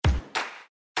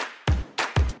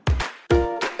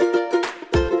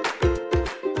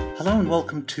Hello and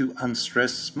welcome to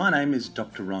Unstress. My name is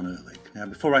Dr. Ron Ehrlich. Now,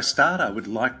 before I start, I would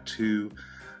like to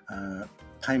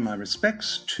pay my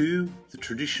respects to the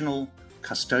traditional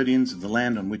custodians of the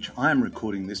land on which I am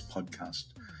recording this podcast,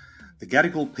 the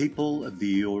Gadigal people of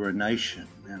the Eora Nation.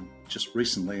 Now, just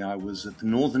recently I was at the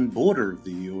northern border of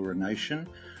the Eora Nation,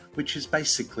 which is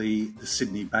basically the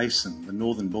Sydney Basin. The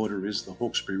northern border is the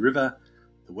Hawkesbury River,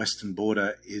 the western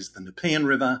border is the Nepean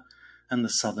River, and the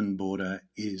southern border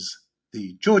is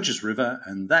the Georges River,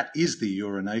 and that is the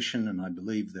Eora Nation, and I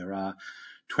believe there are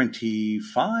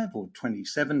 25 or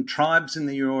 27 tribes in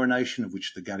the Eora Nation, of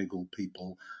which the Gadigal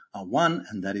people are one,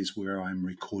 and that is where I'm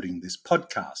recording this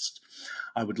podcast.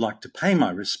 I would like to pay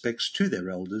my respects to their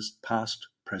elders, past,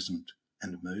 present,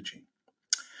 and emerging.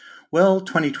 Well,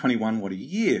 2021, what a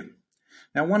year.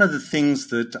 Now, one of the things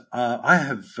that I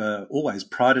have always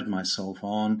prided myself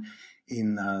on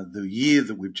in the year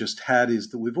that we've just had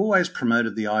is that we've always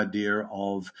promoted the idea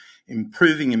of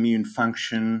improving immune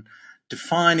function,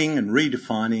 defining and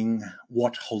redefining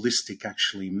what holistic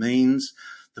actually means,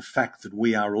 the fact that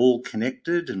we are all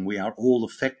connected and we are all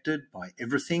affected by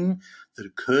everything that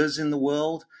occurs in the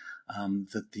world,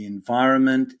 that the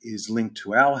environment is linked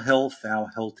to our health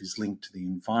is linked to the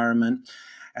environment,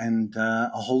 and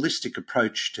a holistic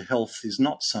approach to health is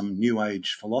not some new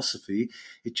age philosophy.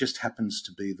 It just happens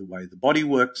to be the way the body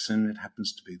works, and it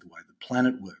happens to be the way the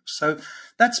planet works. So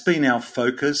that's been our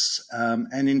focus.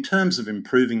 And in terms of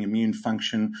improving immune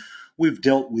function, we've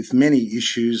dealt with many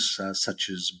issues such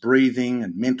as breathing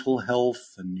and mental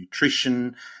health and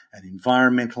nutrition and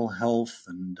environmental health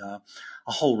and a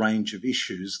whole range of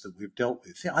issues that we've dealt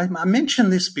with. I mention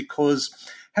this because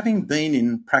having been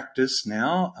in practice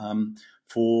now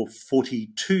for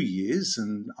 42 years,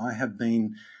 and I have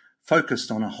been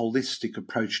focused on a holistic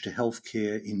approach to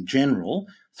healthcare in general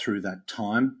through that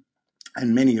time.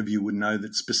 And many of you would know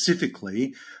that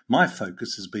specifically my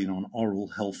focus has been on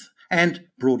oral health and,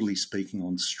 broadly speaking,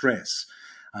 on stress.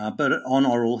 But on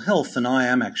oral health, and I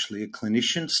am actually a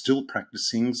clinician still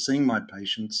practicing, seeing my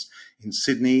patients in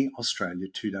Sydney, Australia,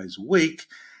 2 days a week.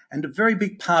 And a very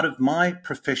big part of my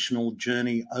professional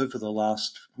journey over the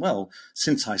last,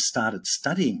 since I started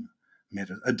studying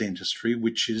dentistry,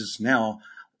 which is now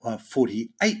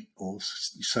 48 or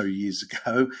so years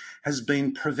ago, has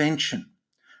been prevention.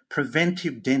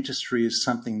 Preventive dentistry is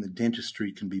something that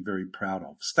dentistry can be very proud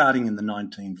of, starting in the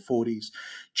 1940s,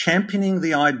 championing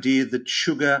the idea that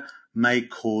sugar may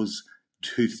cause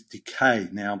tooth decay.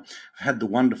 Now, I've had the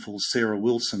wonderful Sarah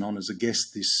Wilson on as a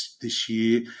guest this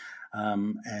year.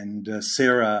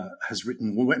 Sarah has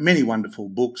written many wonderful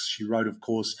books. She wrote, of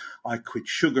course, I Quit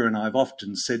Sugar, and I've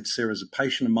often said Sarah's a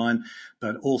patient of mine,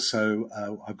 but also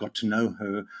I've got to know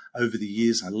her over the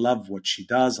years. I love what she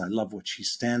does. I love what she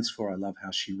stands for. I love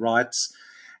how she writes.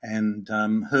 And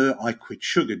her I Quit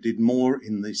Sugar did more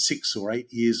in the 6 or 8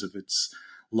 years of its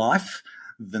life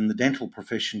than the dental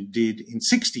profession did in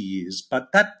 60 years.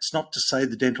 But that's not to say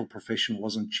the dental profession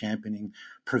wasn't championing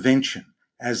prevention,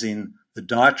 as in the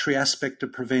dietary aspect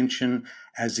of prevention,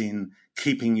 as in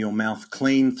keeping your mouth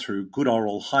clean through good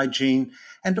oral hygiene,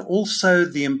 and also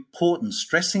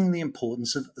stressing the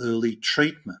importance of early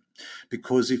treatment.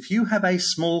 Because if you have a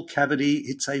small cavity,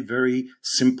 it's a very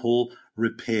simple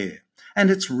repair, and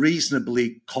it's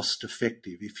reasonably cost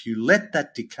effective. If you let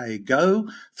that decay go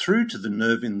through to the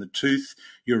nerve in the tooth,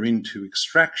 you're into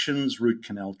extractions, root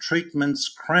canal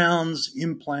treatments, crowns,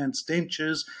 implants,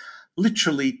 dentures,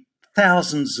 literally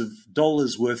thousands of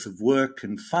dollars worth of work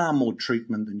and far more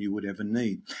treatment than you would ever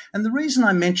need. And the reason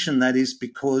I mention that is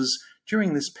because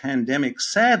during this pandemic,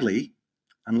 sadly,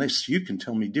 unless you can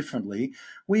tell me differently,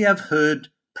 we have heard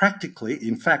practically,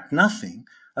 in fact, nothing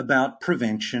about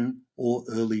prevention or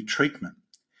early treatment.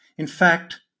 In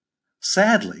fact,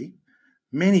 sadly,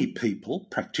 many people,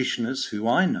 practitioners who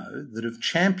I know that have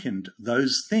championed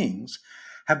those things,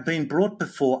 have been brought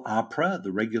before AHPRA,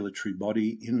 the regulatory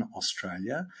body in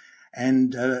Australia,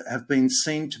 and have been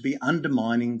seen to be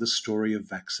undermining the story of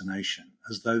vaccination,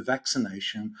 as though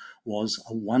vaccination was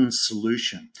a one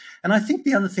solution. And I think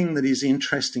the other thing that is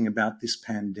interesting about this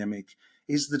pandemic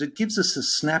is that it gives us a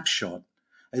snapshot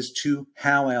as to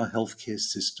how our healthcare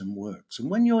system works. And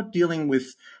when you're dealing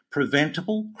with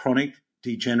preventable chronic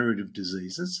degenerative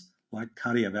diseases like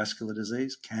cardiovascular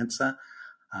disease, cancer,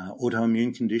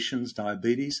 autoimmune conditions,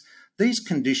 diabetes, these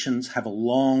conditions have a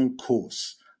long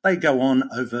course. They go on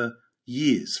over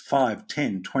years, 5,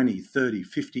 10, 20, 30,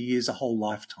 50 years, a whole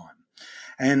lifetime.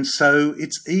 And so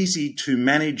it's easy to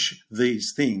manage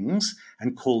these things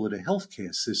and call it a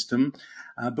healthcare system.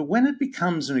 But when it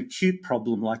becomes an acute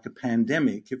problem like a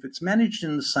pandemic, if it's managed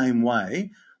in the same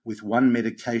way with one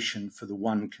medication for the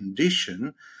one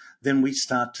condition, then we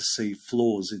start to see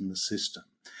flaws in the system.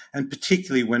 And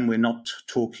particularly when we're not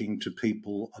talking to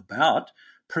people about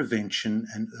prevention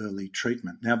and early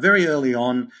treatment. Now, very early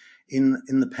on in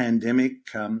the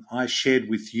pandemic, I shared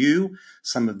with you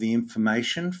some of the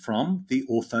information from the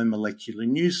Orthomolecular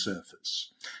News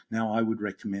Service. Now, I would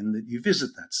recommend that you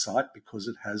visit that site because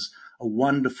it has a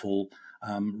wonderful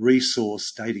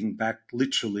resource dating back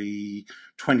literally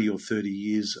 20 or 30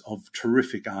 years of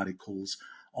terrific articles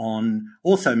on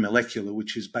orthomolecular,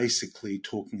 which is basically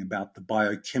talking about the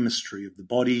biochemistry of the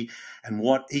body and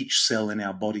what each cell in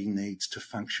our body needs to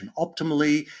function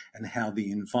optimally, and how the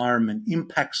environment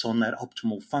impacts on that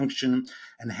optimal function,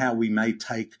 and how we may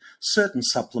take certain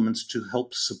supplements to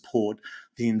help support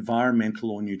the environmental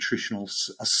or nutritional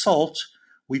assault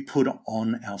we put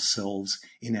on ourselves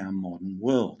in our modern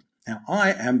world. Now,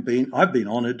 I've been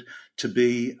honoured to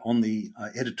be on the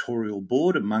editorial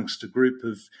board amongst a group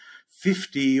of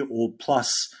 50 or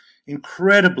plus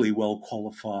incredibly well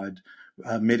qualified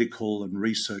medical and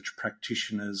research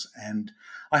practitioners. And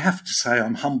I have to say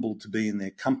I'm humbled to be in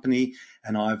their company,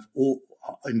 and I've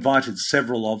invited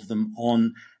several of them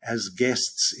on as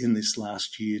guests in this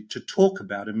last year to talk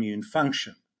about immune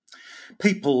function.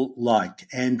 People like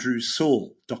Andrew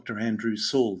Saul, Dr. Andrew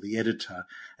Saul, the editor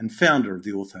and founder of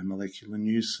the Orthomolecular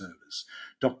News Service,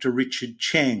 Dr. Richard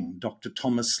Cheng, Dr.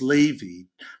 Thomas Levy,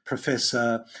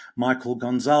 Professor Michael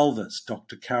Gonsalves,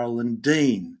 Dr. Carolyn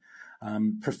Dean,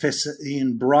 Professor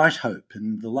Ian Brighthope.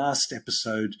 And the last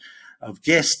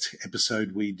guest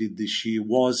episode we did this year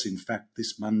was, in fact,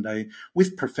 this Monday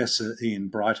with Professor Ian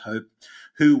Brighthope,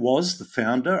 who was the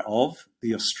founder of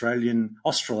the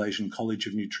Australasian College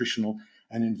of Nutritional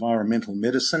and Environmental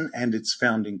Medicine and its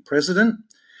founding president.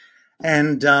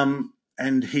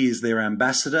 And he is their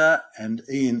ambassador, and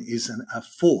Ian is a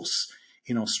force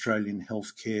in Australian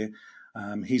healthcare.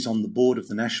 He's on the board of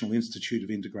the National Institute of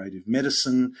Integrative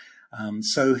Medicine.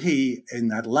 So he, in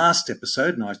that last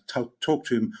episode, and I talked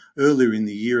to him earlier in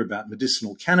the year about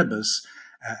medicinal cannabis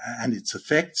and its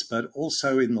effects, but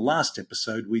also in the last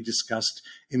episode we discussed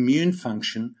immune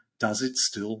function. Does it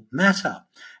still matter?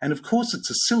 And of course it's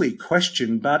a silly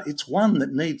question, but it's one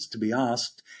that needs to be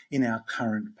asked in our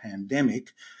current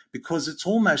pandemic, because it's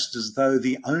almost as though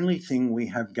the only thing we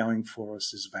have going for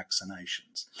us is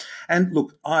vaccinations. And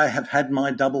look, I have had my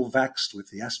double vaxxed with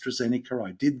the AstraZeneca.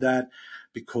 I did that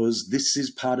because this is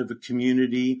part of a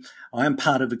community. I am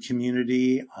part of a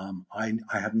community. I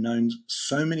have known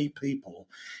so many people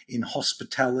in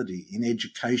hospitality, in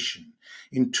education,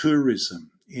 in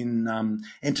tourism, in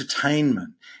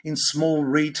entertainment, in small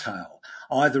retail,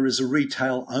 either as a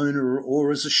retail owner or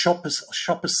as a shop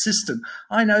assistant.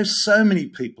 I know so many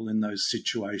people in those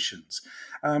situations.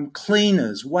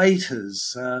 Cleaners,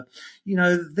 waiters,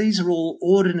 these are all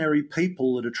ordinary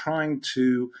people that are trying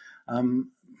to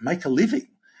make a living.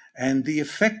 And the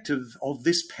effect of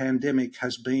this pandemic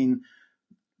has been,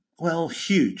 well,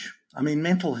 huge. I mean,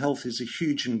 mental health is a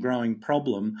huge and growing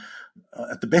problem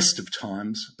at the best of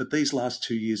times, but these last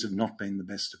 2 years have not been the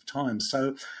best of times.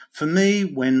 So for me,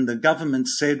 when the government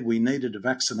said we needed a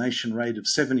vaccination rate of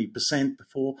 70%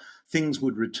 before things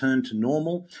would return to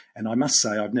normal, and I must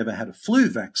say I've never had a flu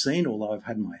vaccine, although I've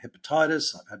had my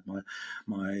hepatitis, I've had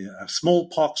my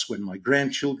smallpox. When my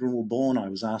grandchildren were born, I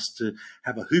was asked to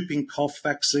have a whooping cough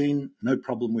vaccine, no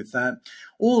problem with that.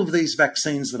 All of these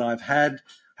vaccines that I've had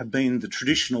have been the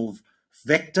traditional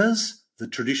vectors, the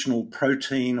traditional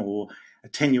protein or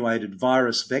attenuated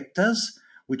virus vectors,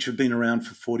 which have been around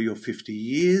for 40 or 50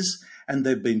 years, and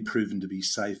they've been proven to be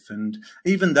safe. And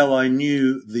even though I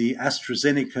knew the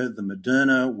AstraZeneca, the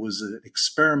Moderna was an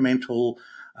experimental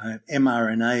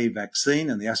mRNA vaccine,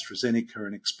 and the AstraZeneca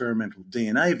an experimental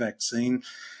DNA vaccine,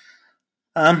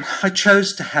 I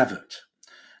chose to have it,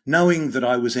 knowing that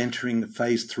I was entering a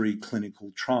phase 3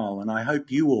 clinical trial. And I hope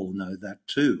you all know that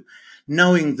too.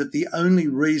 Knowing that the only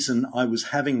reason I was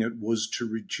having it was to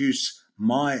reduce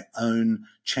my own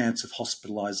chance of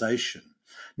hospitalization.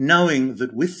 Knowing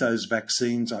that with those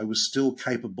vaccines, I was still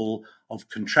capable of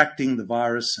contracting the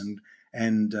virus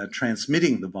and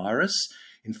transmitting the virus.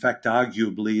 In fact,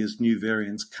 arguably, as new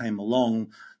variants came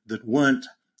along that weren't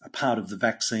a part of the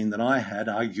vaccine that I had,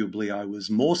 arguably I was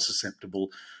more susceptible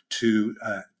to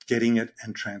getting it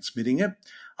and transmitting it.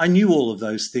 I knew all of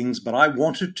those things, but I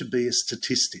wanted to be a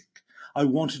statistic. I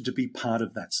wanted to be part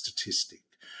of that statistic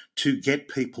to get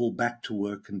people back to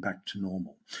work and back to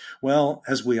normal. Well,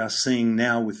 as we are seeing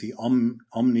now with the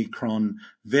Omicron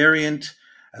variant,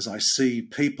 as I see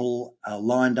people are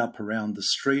lined up around the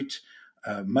street,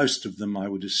 most of them I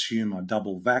would assume are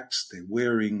double vaxxed. They're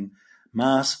wearing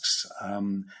masks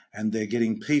and they're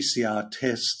getting PCR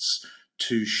tests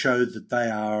to show that they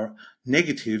are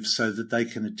negative so that they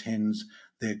can attend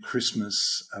their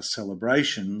Christmas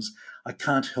celebrations, I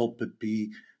can't help but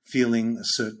be feeling a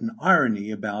certain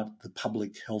irony about the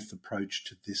public health approach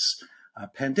to this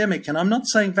pandemic. And I'm not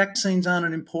saying vaccines aren't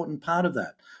an important part of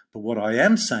that, but what I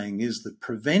am saying is that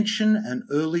prevention and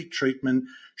early treatment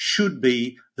should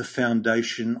be the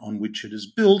foundation on which it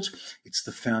is built. It's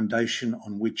the foundation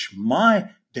on which my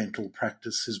dental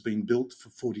practice has been built for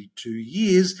 42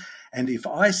 years. And if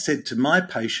I said to my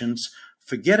patients,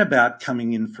 forget about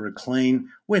coming in for a clean,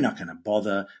 we're not going to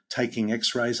bother taking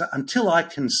x-rays until I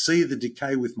can see the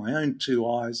decay with my own two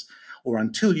eyes, or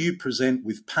until you present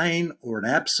with pain or an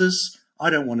abscess, I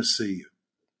don't want to see you.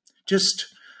 Just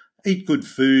eat good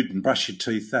food and brush your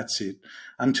teeth, that's it.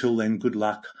 Until then, good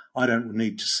luck. I don't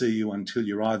need to see you until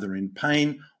you're either in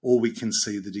pain or we can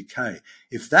see the decay.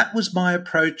 If that was my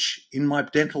approach in my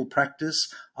dental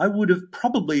practice, I would have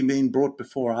probably been brought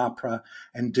before AHPRA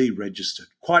and deregistered.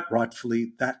 Quite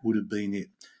rightfully, that would have been it.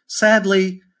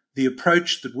 Sadly, the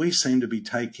approach that we seem to be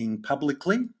taking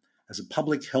publicly as a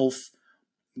public health,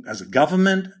 as a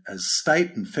government, as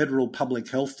state and federal public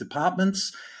health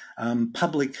departments,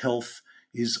 public health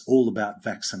is all about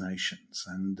vaccinations,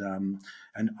 and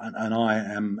I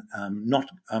am not.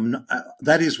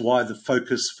 That is why the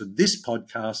focus for this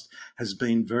podcast has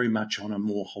been very much on a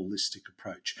more holistic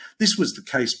approach. This was the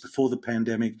case before the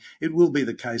pandemic. It will be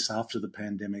the case after the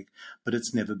pandemic, but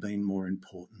it's never been more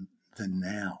important than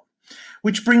now.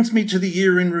 Which brings me to the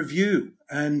year in review,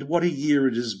 and what a year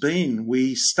it has been.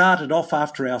 We started off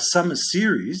after our summer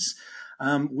series.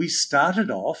 We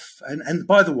started off, and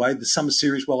by the way, the summer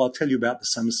series, well, I'll tell you about the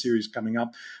summer series coming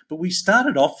up, but we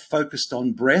started off focused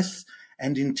on breath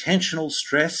and intentional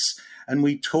stress, and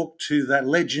we talked to that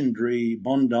legendary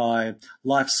Bondi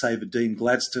lifesaver, Dean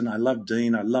Gladstone. I love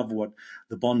Dean. I love what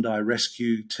the Bondi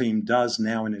Rescue team does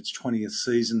now in its 20th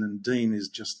season, and Dean is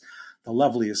just the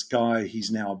loveliest guy. He's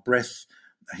now a breath.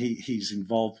 He's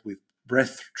involved with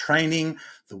breath training,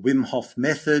 the Wim Hof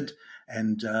method,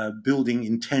 and building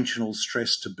intentional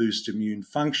stress to boost immune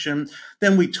function.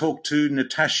 Then we talked to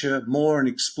Natasha Moore and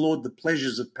explored the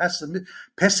pleasures of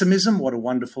pessimism. What a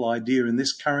wonderful idea in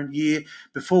this current year.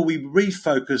 Before we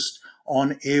refocused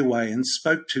on airway and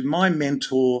spoke to my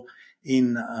mentor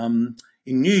in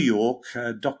New York,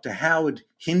 Dr. Howard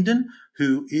Hindon,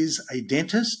 who is a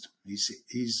dentist.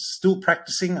 He's still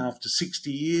practicing after 60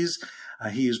 years.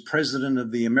 He is president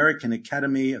of the American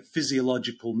Academy of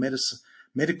Physiological Medicine,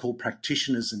 Medical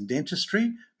Practitioners in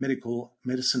Dentistry, Medical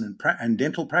Medicine and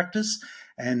Dental Practice.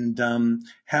 And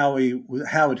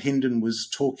Howard Hindon was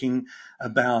talking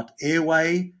about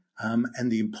airway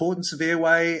and the importance of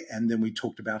airway. And then we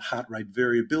talked about heart rate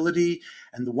variability,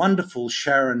 and the wonderful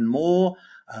Sharon Moore,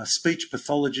 a speech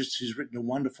pathologist who's written a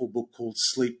wonderful book called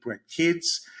Sleep Wreck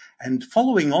Kids. And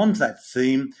following on that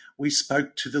theme, we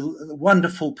spoke to the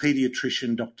wonderful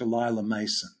pediatrician, Dr. Lila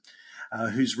Mason,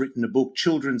 who's written a book,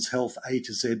 Children's Health A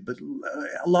to Z. But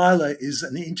Lila is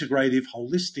an integrative,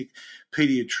 holistic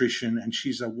pediatrician, and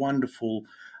she's a wonderful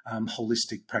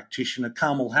holistic practitioner.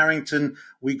 Carmel Harrington,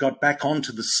 we got back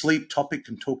onto the sleep topic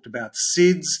and talked about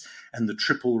SIDS and the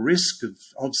triple risk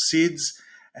of SIDS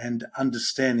and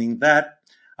understanding that.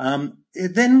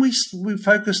 Then we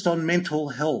focused on mental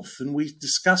health, and we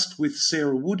discussed with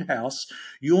Sarah Woodhouse,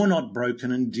 You're Not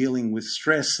Broken and Dealing with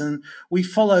Stress. And we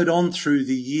followed on through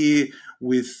the year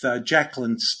with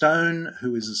Jacqueline Stone,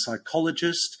 who is a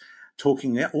psychologist,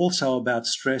 talking also about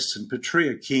stress, and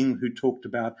Petria King, who talked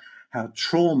about how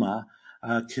trauma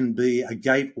can be a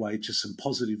gateway to some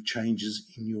positive changes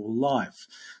in your life.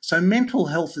 So mental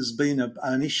health has been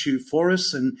an issue for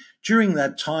us, and during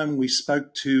that time we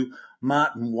spoke to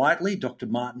Martin Whiteley, Dr.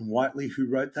 Martin Whiteley, who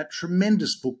wrote that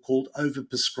tremendous book called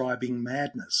Overprescribing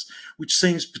Madness, which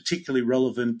seems particularly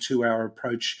relevant to our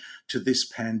approach to this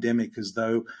pandemic, as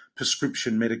though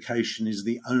prescription medication is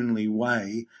the only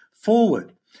way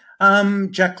forward.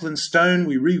 Jacqueline Stone,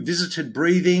 we revisited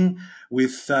breathing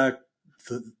with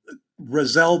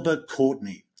Rosalba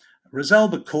Courtney.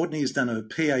 Rosalba Courtney has done a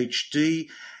PhD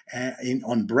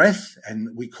on breath,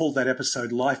 and we called that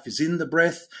episode Life is in the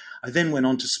Breath. I then went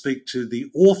on to speak to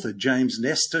the author, James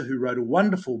Nestor, who wrote a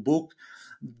wonderful book,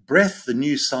 Breath, the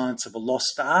New Science of a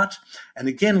Lost Art. And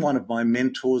again, one of my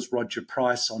mentors, Roger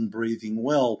Price, on breathing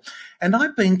well. And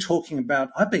I've been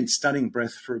studying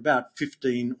breath for about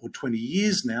 15 or 20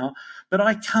 years now, but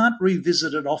I can't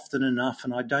revisit it often enough,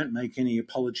 and I don't make any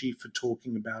apology for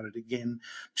talking about it again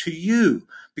to you,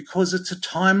 because it's a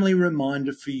timely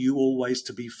reminder for you always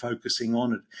to be focusing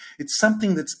on it. It's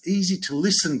something that's easy to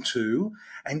listen to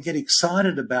and get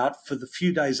excited about for the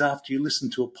few days after you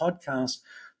listen to a podcast,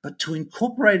 but to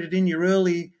incorporate it in your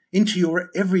into your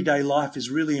everyday life is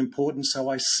really important. So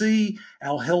I see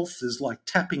our health as like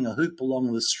tapping a hoop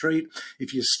along the street.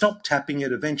 If you stop tapping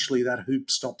it, eventually that hoop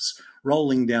stops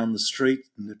rolling down the street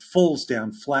and it falls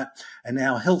down flat. And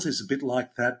our health is a bit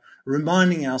like that,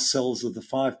 reminding ourselves of the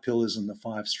 5 pillars and the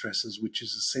 5 stresses, which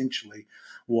is essentially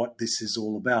what this is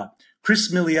all about.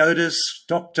 Chris Miliotis,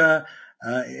 doctor,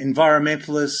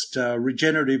 environmentalist,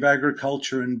 regenerative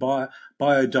agriculture and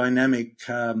biodynamic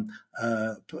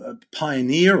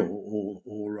pioneer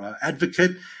or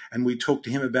advocate, and we talked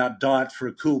to him about Diet for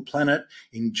a Cool Planet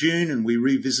in June, and we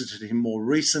revisited him more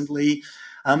recently.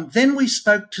 Then we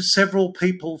spoke to several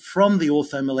people from the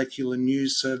Orthomolecular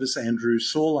News Service. Andrew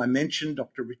Saul, I mentioned,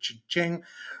 Dr. Richard Cheng,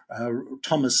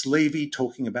 Thomas Levy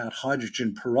talking about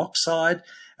hydrogen peroxide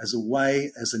as a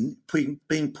way,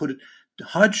 being put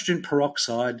hydrogen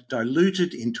peroxide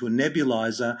diluted into a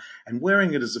nebulizer and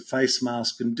wearing it as a face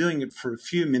mask and doing it for a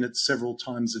few minutes several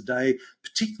times a day,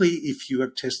 particularly if you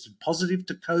have tested positive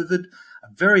to COVID,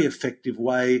 a very effective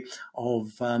way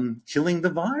of killing the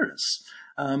virus.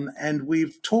 And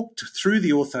we've talked through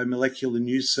the Orthomolecular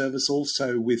News Service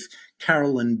also with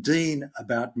Carolyn Dean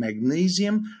about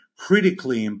magnesium,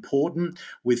 critically important,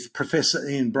 with Professor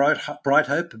Ian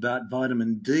Brighthope about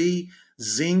vitamin D,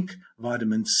 zinc,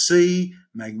 vitamin C,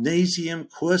 magnesium,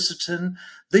 quercetin.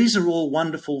 These are all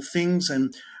wonderful things,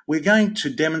 and we're going to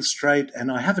demonstrate,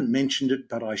 and I haven't mentioned it,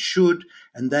 but I should,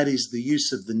 and that is the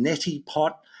use of the neti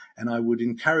pot. And I would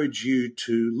encourage you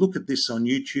to look at this on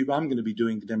YouTube. I'm going to be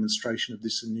doing a demonstration of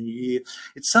this in the new year.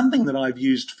 It's something that I've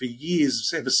used for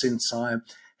years, ever since I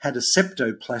had a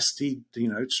septoplasty,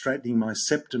 straightening my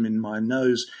septum in my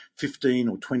nose 15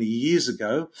 or 20 years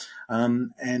ago.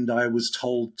 And I was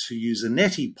told to use a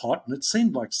neti pot, and it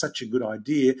seemed like such a good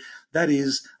idea. That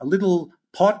is a little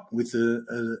pot with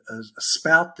a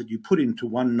spout that you put into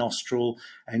one nostril,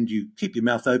 and you keep your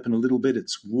mouth open a little bit.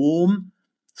 It's warm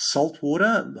salt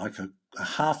water, like a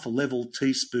half a level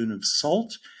teaspoon of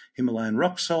salt, Himalayan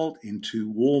rock salt, into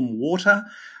warm water.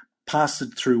 Pass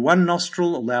it through one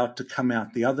nostril, allow it to come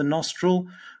out the other nostril,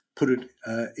 put it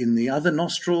in the other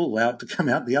nostril, allow it to come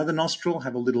out the other nostril,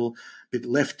 have a little bit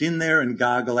left in there and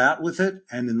gargle out with it.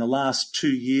 And in the last 2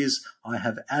 years, I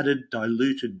have added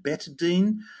diluted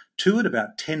betadine to it,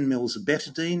 about 10 mils of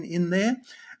betadine in there.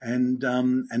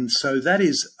 And so that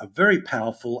is a very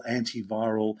powerful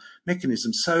antiviral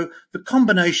mechanism. So the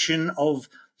combination of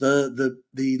the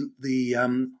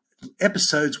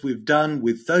episodes we've done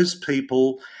with those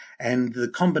people and the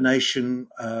combination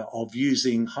of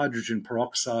using hydrogen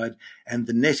peroxide and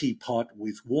the neti pot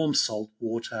with warm salt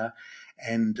water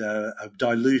and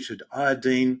diluted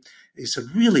iodine is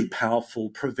a really powerful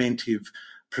preventive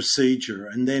procedure.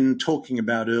 And then talking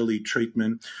about early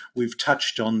treatment, we've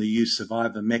touched on the use of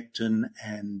ivermectin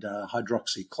and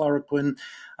hydroxychloroquine.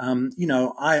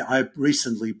 I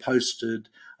recently posted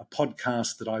a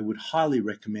podcast that I would highly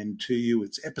recommend to you.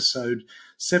 It's episode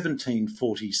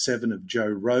 1747 of Joe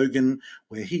Rogan,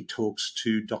 where he talks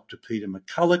to Dr. Peter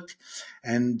McCulloch.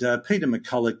 And Peter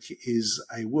McCulloch is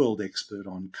a world expert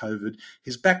on COVID.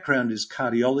 His background is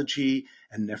cardiology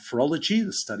and nephrology,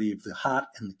 the study of the heart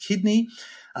and the kidney,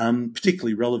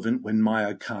 particularly relevant when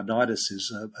myocarditis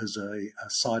is a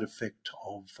side effect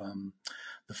of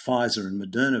the Pfizer and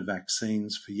Moderna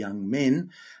vaccines for young men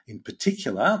in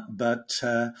particular, but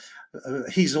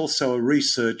he's also a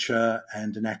researcher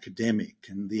and an academic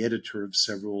and the editor of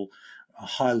several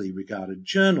highly regarded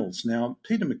journals. Now,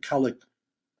 Peter McCulloch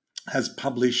has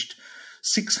published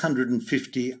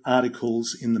 650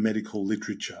 articles in the medical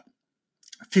literature.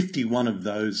 51 of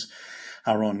those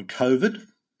are on COVID,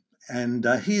 and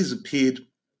he has appeared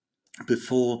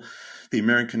before the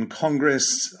American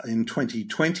Congress in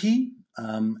 2020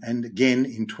 and again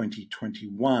in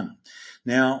 2021.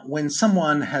 Now, when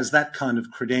someone has that kind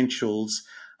of credentials,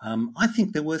 I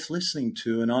think they're worth listening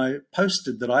to, and I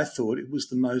posted that I thought it was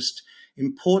the most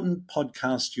important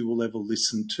podcast you will ever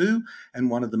listen to and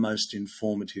one of the most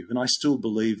informative, and I still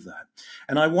believe that.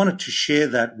 And I wanted to share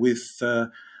that with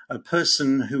a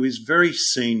person who is very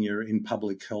senior in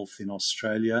public health in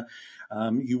Australia.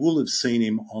 You will have seen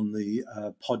him on the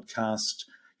podcast.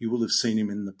 You will have seen him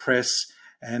in the press.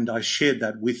 And I shared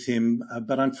that with him.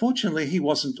 But unfortunately, he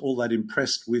wasn't all that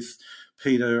impressed with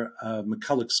Peter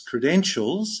McCulloch's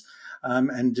credentials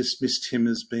and dismissed him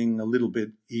as being a little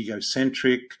bit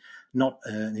egocentric, not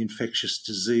an infectious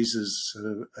diseases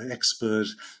expert,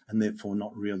 and therefore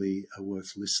not really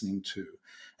worth listening to.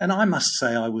 And I must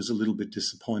say I was a little bit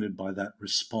disappointed by that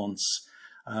response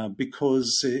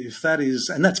because if that is,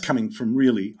 and that's coming from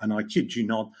really, and I kid you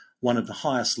not, one of the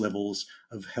highest levels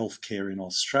of healthcare in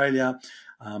Australia.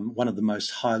 one of the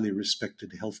most highly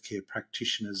respected healthcare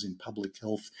practitioners in public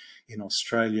health in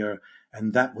Australia,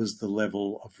 and that was the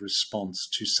level of response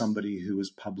to somebody who has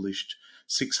published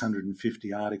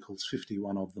 650 articles,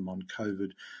 51 of them on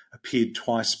COVID, appeared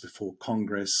twice before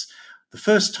Congress. The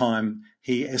first time,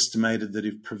 he estimated that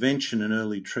if prevention and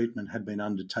early treatment had been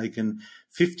undertaken,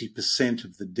 50%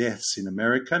 of the deaths in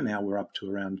America, now we're up to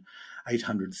around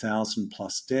 800,000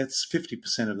 plus deaths,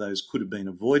 50% of those could have been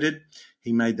avoided.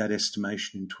 He made that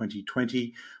estimation in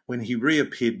 2020. When he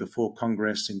reappeared before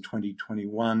Congress in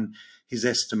 2021, his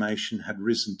estimation had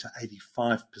risen to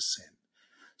 85%.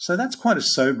 So that's quite a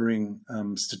sobering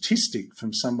statistic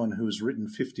from someone who has written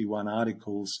 51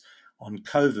 articles on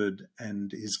COVID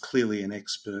and is clearly an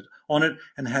expert on it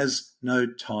and has no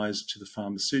ties to the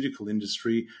pharmaceutical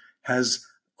industry, has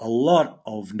a lot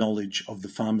of knowledge of the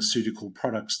pharmaceutical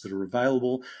products that are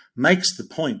available, makes the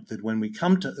point that when we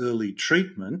come to early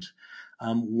treatment,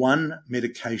 one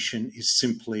medication is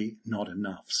simply not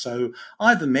enough. So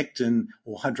ivermectin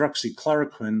or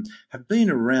hydroxychloroquine have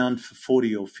been around for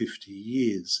 40 or 50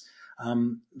 years.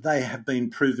 They have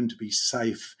been proven to be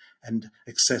safe and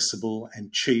accessible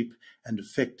and cheap and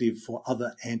effective for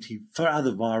other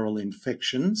viral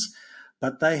infections,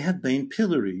 but they have been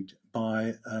pilloried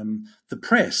by the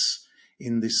press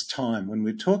in this time. When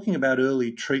we're talking about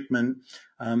early treatment,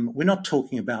 we're not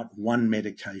talking about one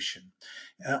medication.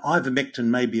 Ivermectin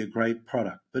may be a great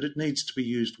product, but it needs to be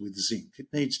used with zinc.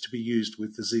 It needs to be used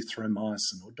with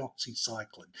azithromycin or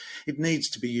doxycycline. It needs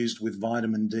to be used with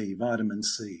vitamin D, vitamin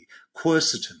C,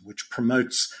 quercetin, which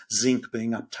promotes zinc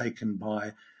being uptaken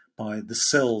by the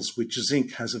cells, which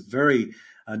zinc has a very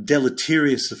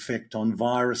deleterious effect on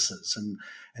viruses.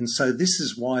 And so this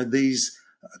is why these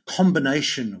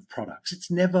combination of products,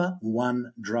 it's never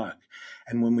one drug.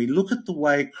 And when we look at the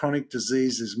way chronic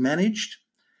disease is managed,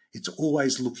 it's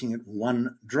always looking at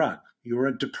one drug.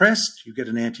 You're depressed, you get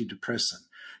an antidepressant.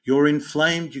 You're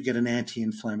inflamed, you get an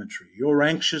anti-inflammatory. You're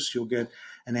anxious, you'll get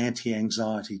an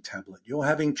anti-anxiety tablet. You're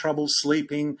having trouble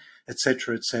sleeping,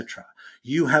 etc., etc.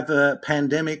 You have a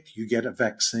pandemic, you get a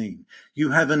vaccine.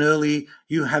 You have a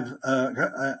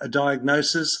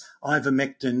diagnosis,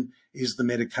 ivermectin is the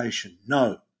medication.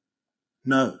 No,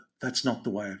 that's not the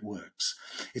way it works.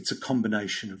 It's a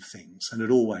combination of things, and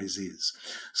it always is.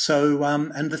 So,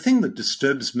 and the thing that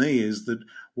disturbs me is that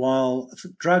while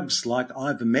drugs like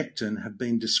ivermectin have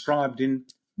been described in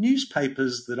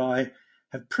newspapers that I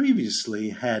have previously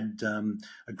had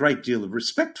a great deal of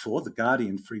respect for, The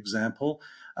Guardian, for example,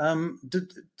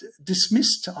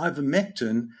 dismissed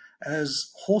ivermectin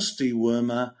as horse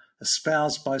dewormer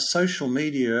espoused by social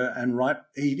media and right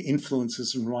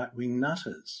influencers and right-wing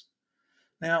nutters.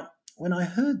 Now, when I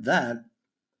heard that,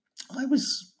 I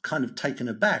was kind of taken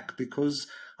aback because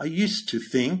I used to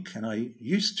think and I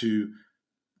used to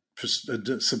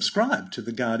subscribe to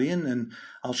The Guardian, and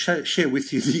I'll share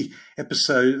with you the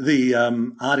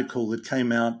article that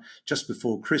came out just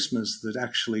before Christmas that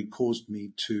actually caused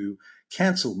me to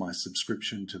cancel my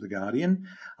subscription to The Guardian.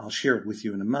 I'll share it with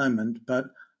you in a moment, but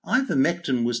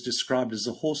ivermectin was described as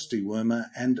a horse dewormer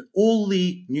and all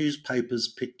the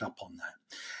newspapers picked up on that.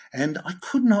 And I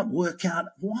could not work out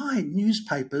why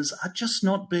newspapers are just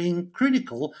not being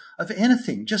critical of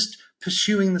anything, just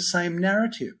pursuing the same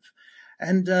narrative.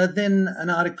 And then an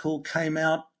article came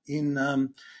out in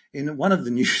one of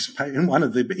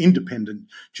the independent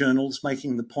journals,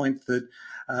 making the point that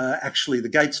actually the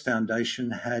Gates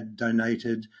Foundation had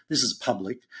donated, this is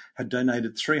public, had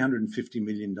donated $350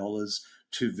 million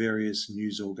to various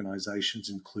news organisations,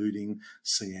 including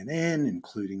CNN,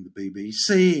 including the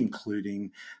BBC,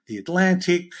 including The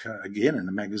Atlantic, again, in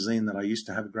a magazine that I used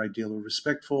to have a great deal of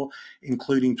respect for,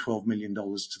 including $12 million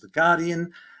to The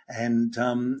Guardian. And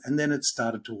then it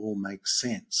started to all make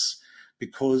sense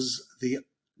because the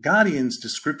Guardian's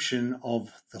description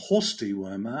of the horse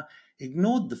dewormer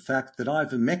ignored the fact that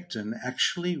ivermectin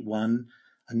actually won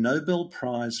a Nobel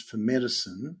Prize for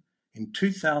Medicine in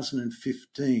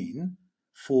 2015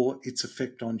 for its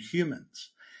effect on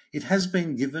humans. It has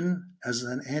been given as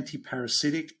an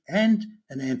antiparasitic and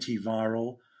an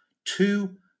antiviral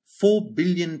to 4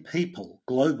 billion people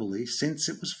globally since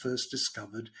it was first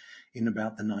discovered in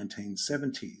about the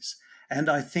 1970s. And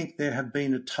I think there have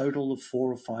been a total of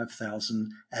 4,000 or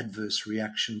 5,000 adverse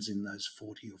reactions in those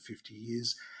 40 or 50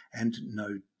 years and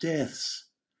no deaths.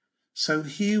 So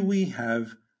here we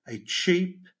have a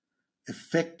cheap,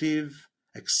 effective,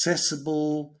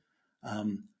 accessible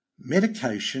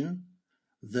medication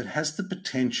that has the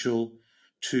potential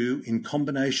to, in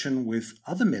combination with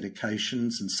other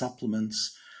medications and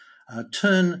supplements,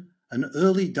 turn an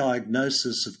early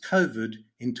diagnosis of COVID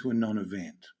into a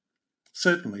non-event.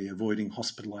 certainly avoiding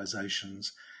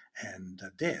hospitalizations and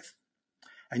death.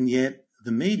 And yet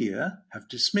the media have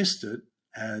dismissed it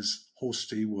as horse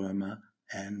dewormer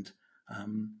and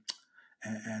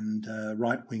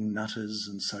right-wing nutters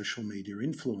and social media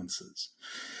influencers.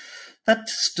 That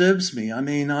disturbs me. I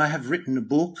mean, I have written a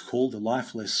book called A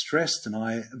Life Less Stressed, and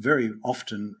I very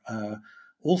often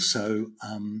also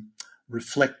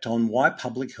reflect on why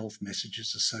public health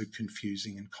messages are so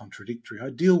confusing and contradictory.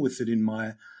 I deal with it in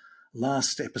my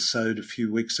last episode a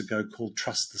few weeks ago called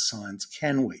Trust the Science,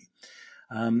 Can We?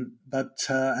 And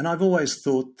I've always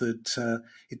thought that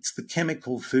it's the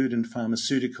chemical, food and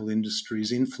pharmaceutical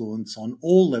industry's influence on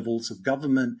all levels of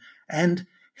government and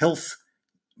health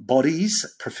bodies,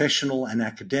 professional and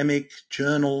academic,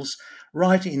 journals,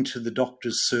 right into the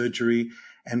doctor's surgery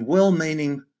and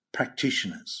well-meaning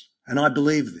practitioners. And I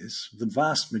believe this, the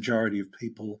vast majority of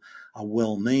people are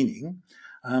well-meaning,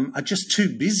 are just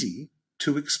too busy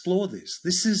to explore this.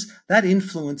 That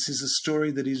influence is a story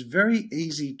that is very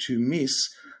easy to miss,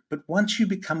 but once you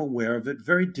become aware of it,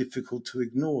 very difficult to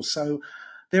ignore. So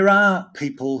there are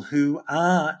people who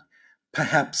are,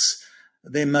 perhaps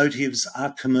their motives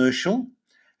are commercial,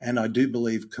 and I do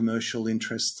believe commercial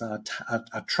interests are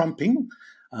trumping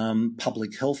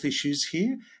public health issues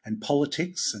here, and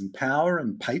politics and power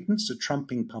and patents are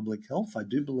trumping public health. I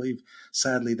do believe,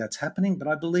 sadly, that's happening, but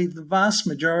I believe the vast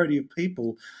majority of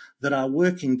people that are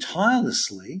working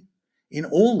tirelessly in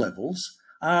all levels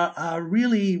are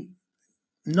really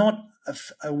not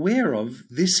aware of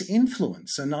this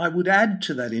influence. And I would add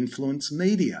to that influence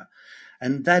media.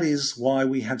 And that is why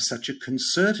we have such a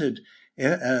concerted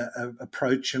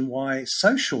approach and why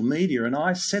social media, and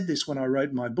I said this when I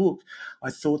wrote my book,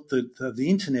 I thought that the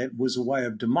internet was a way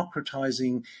of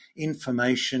democratizing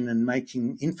information and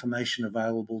making information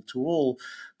available to all.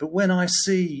 But when I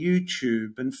see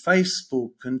YouTube and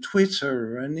Facebook and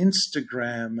Twitter and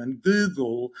Instagram and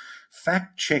Google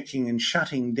fact-checking and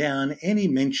shutting down any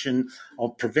mention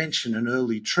of prevention and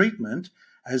early treatment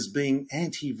as being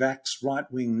anti-vax,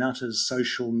 right-wing nutters,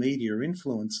 social media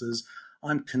influencers,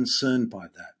 I'm concerned by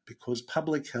that, because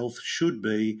public health should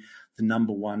be the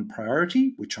number one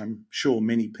priority, which I'm sure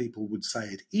many people would say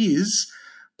it is.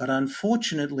 But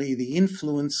unfortunately, the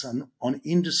influence on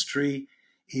industry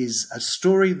is a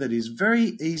story that is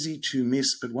very easy to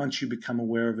miss, but once you become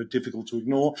aware of it, difficult to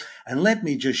ignore. And let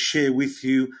me just share with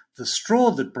you the straw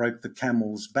that broke the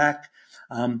camel's back.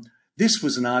 This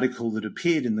was an article that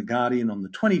appeared in The Guardian on the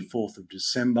 24th of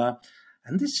December.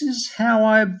 And this is how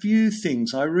I view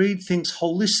things. I read things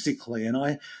holistically and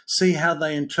I see how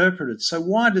they interpret it. So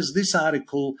why does this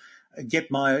article get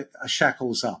my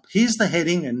shackles up? Here's the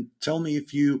heading, and tell me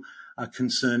if you are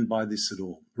concerned by this at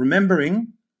all.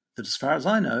 Remembering that, as far as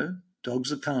I know,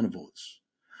 dogs are carnivores.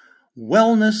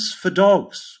 Wellness for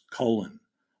dogs,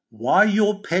 why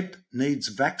your pet needs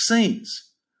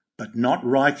vaccines, but not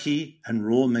Reiki and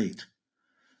raw meat.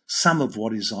 Some of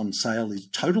what is on sale is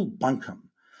total bunkum.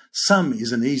 Some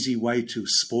is an easy way to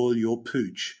spoil your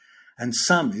pooch, and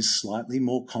some is slightly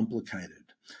more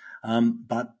complicated.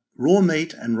 But raw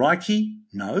meat and Reiki,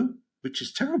 no, which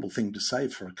is a terrible thing to say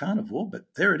for a carnivore, but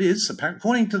there it is.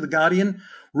 According to The Guardian,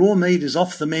 raw meat is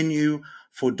off the menu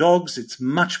for dogs. It's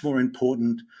much more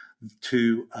important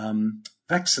to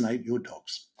vaccinate your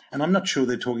dogs. And I'm not sure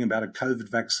they're talking about a COVID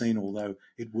vaccine, although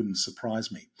it wouldn't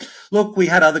surprise me. Look, we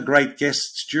had other great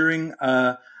guests during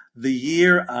the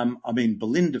year.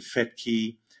 Belinda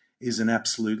Fettke is an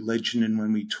absolute legend. And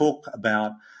when we talk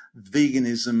about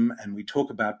veganism and we talk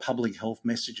about public health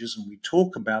messages and we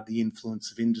talk about the influence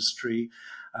of industry,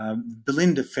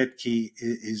 Belinda Fettke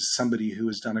is somebody who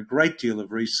has done a great deal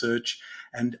of research.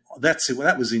 And that's it. Well,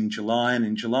 that was in July. And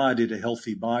in July, I did a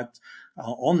Healthy Bite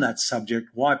on that subject,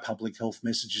 why public health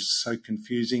messages are so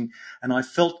confusing. And I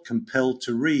felt compelled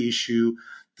to reissue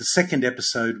the second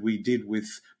episode we did with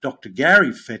Dr.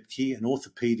 Gary Fettke, an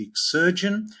orthopedic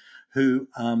surgeon who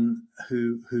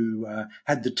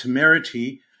had the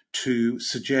temerity to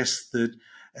suggest that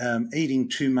eating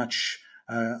too much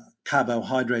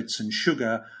carbohydrates and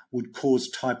sugar would cause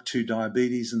type 2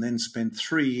 diabetes, and then spent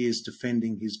 3 years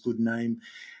defending his good name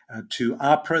to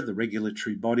AHPRA, the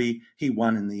regulatory body. He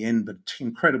won in the end, but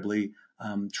incredibly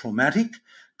traumatic.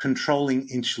 Controlling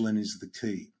insulin is the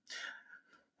key.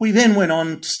 We then went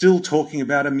on still talking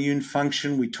about immune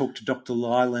function. We talked to Dr.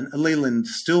 Leland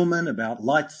Stillman about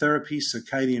light therapy,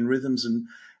 circadian rhythms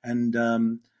and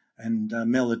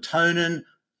melatonin.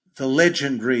 The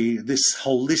legendary, this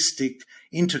holistic,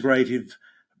 integrative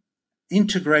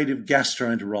integrative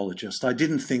gastroenterologist. I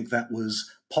didn't think that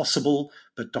was possible,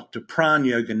 but Dr. Pran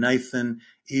Yoganathan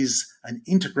is an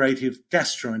integrative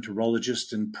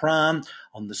gastroenterologist, and Pran,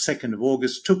 on the 2nd of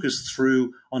August, took us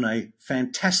through on a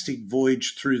fantastic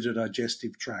voyage through the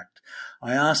digestive tract.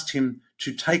 I asked him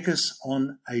to take us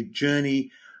on a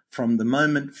journey from the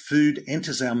moment food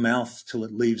enters our mouth till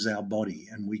it leaves our body.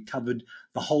 And we covered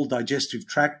the whole digestive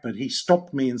tract, but he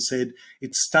stopped me and said,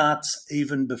 it starts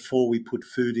even before we put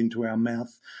food into our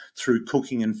mouth through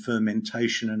cooking and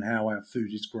fermentation and how our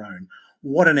food is grown.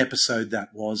 What an episode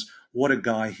that was. What a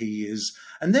guy he is.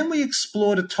 And then we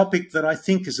explored a topic that I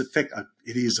think is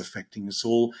affecting us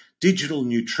all, digital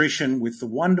nutrition, with the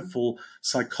wonderful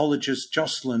psychologist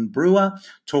Jocelyn Brewer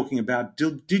talking about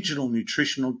digital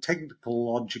nutritional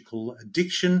technological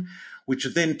addiction, which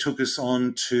then took us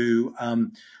on to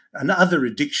another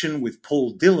addiction with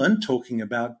Paul Dillon talking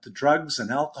about the drugs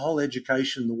and alcohol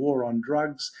education, the war on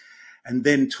drugs, and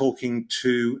then talking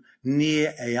to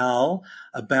Nir Eyal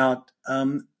about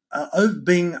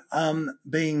being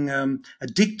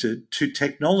addicted to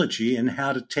technology and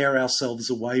how to tear ourselves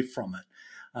away from it.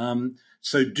 How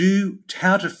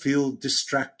to feel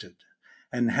distracted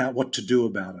and what to do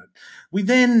about it. We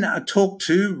then talked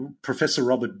to Professor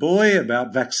Robert Boy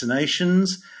about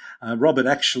vaccinations. Robert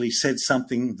actually said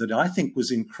something that I think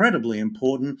was incredibly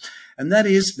important, and that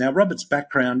is, now Robert's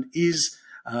background is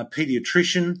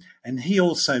pediatrician, and he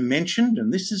also mentioned,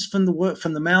 and this is from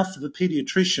the mouth of a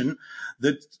pediatrician,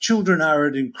 that children are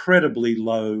at incredibly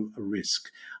low risk.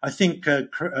 I think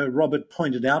Robert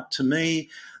pointed out to me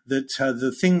that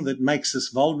the thing that makes us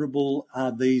vulnerable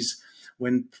are these,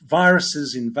 when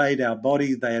viruses invade our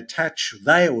body, they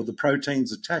or the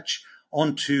proteins attach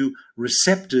onto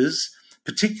receptors,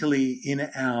 particularly in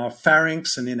our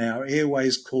pharynx and in our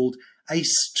airways, called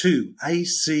ACE2,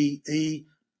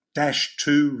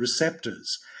 ACE2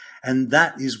 receptors. And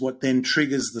that is what then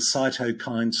triggers the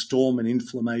cytokine storm and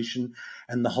inflammation,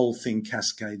 and the whole thing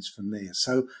cascades from there.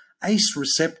 So ACE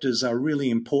receptors are really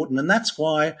important, and that's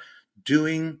why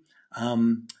doing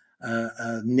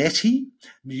neti,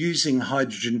 using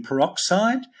hydrogen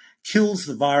peroxide, kills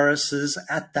the viruses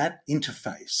at that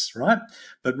interface, right?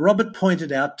 But Robert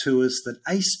pointed out to us that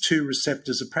ACE2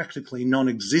 receptors are practically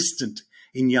non-existent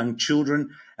in young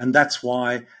children, and that's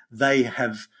why they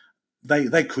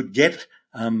could get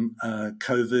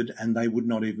COVID and they would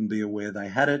not even be aware they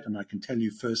had it. And I can tell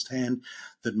you firsthand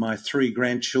that my 3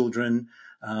 grandchildren,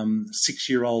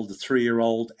 6-year-old, a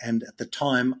 3-year-old, and at the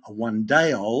time a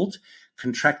 1-day-old,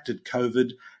 contracted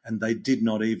COVID, and they did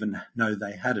not even know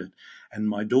they had it. And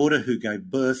my daughter, who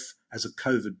gave birth as a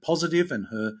COVID positive, and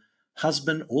her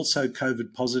husband, also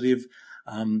COVID positive,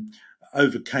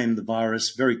 overcame the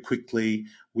virus very quickly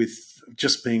with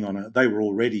just being they were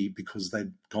already, because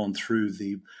they'd gone through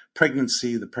the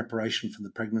pregnancy, the preparation for the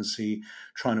pregnancy,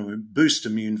 trying to boost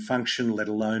immune function, let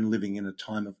alone living in a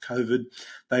time of COVID.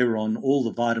 They were on all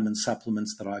the vitamin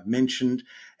supplements that I've mentioned.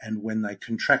 And when they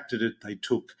contracted it, they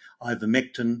took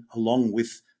ivermectin along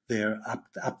with their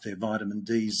vitamin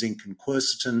D, zinc and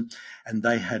quercetin, and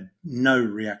they had no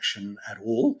reaction at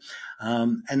all.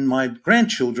 And my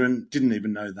grandchildren didn't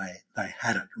even know they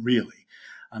had it, really.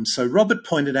 So Robert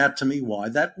pointed out to me why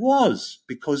that was,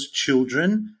 because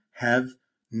children have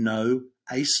no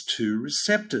ACE2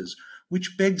 receptors,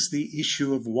 which begs the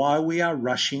issue of why we are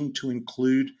rushing to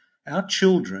include our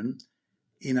children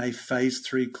in a phase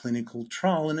 3 clinical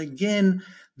trial. And again,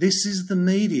 this is the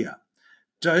media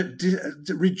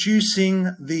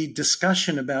reducing the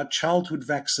discussion about childhood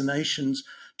vaccinations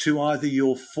to either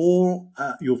you're for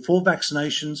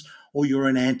vaccinations or you're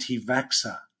an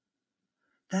anti-vaxxer.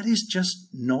 That is just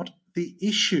not the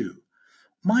issue.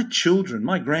 My children,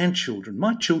 my grandchildren,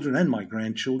 and my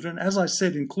grandchildren, as I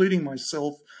said, including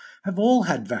myself, have all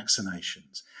had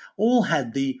vaccinations, all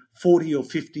had the 40 or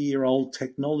 50-year-old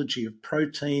technology of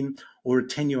protein or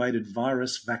attenuated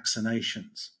virus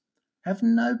vaccinations. Have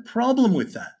no problem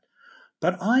with that.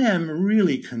 But I am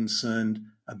really concerned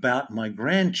about my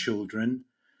grandchildren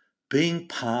being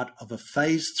part of a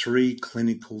phase 3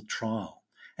 clinical trial.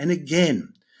 And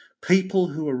again, people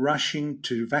who are rushing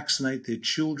to vaccinate their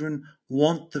children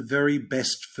want the very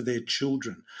best for their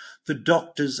children. The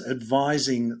doctors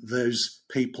advising those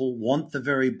people want the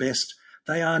very best.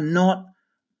 They are not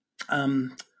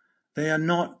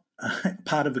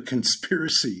part of a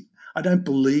conspiracy. I don't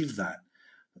believe that.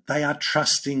 They are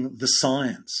trusting the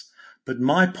science. But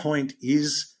my point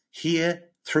is here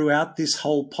throughout this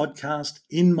whole podcast,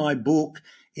 in my book,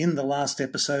 in the last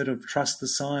episode of Trust the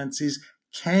Science, is,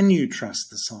 can you trust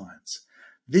the science?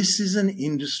 This is an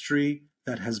industry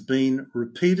that has been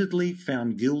repeatedly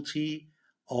found guilty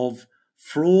of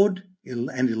fraud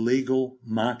and illegal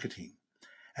marketing.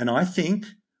 And I think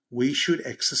we should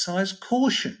exercise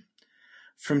caution.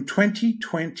 From from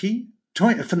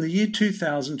the year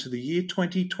 2000 to the year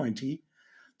 2020,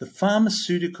 the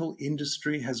pharmaceutical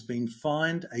industry has been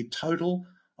fined a total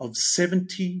of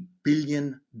 $70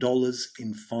 billion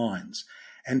in fines.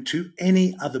 And to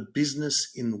any other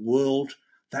business in the world,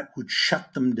 that would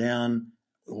shut them down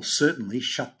or certainly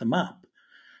shut them up.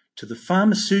 To the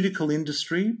pharmaceutical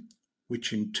industry,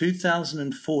 which in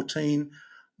 2014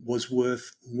 was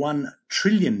worth $1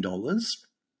 trillion.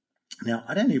 Now,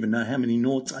 I don't even know how many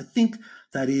noughts. I think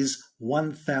that is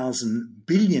 $1,000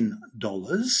 billion,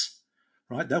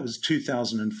 right? That was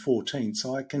 2014.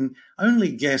 So I can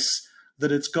only guess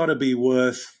that it's got to be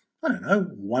worth, I don't know,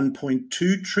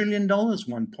 $1.2 trillion,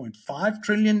 $1.5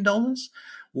 trillion,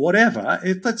 whatever.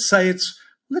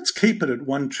 Let's keep it at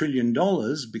 $1 trillion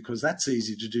because that's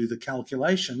easy to do the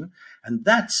calculation, and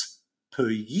that's per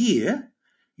year.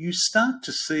 You start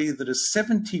to see that a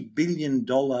 $70 billion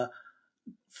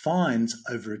fines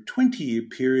over a 20-year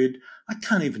period, I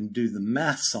can't even do the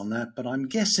maths on that, but I'm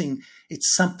guessing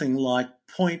it's something like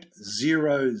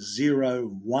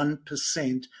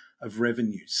 0.001% of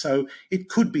revenue. So it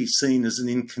could be seen as an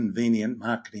inconvenient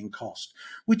marketing cost,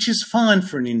 which is fine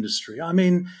for an industry. I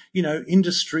mean,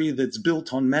 industry that's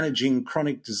built on managing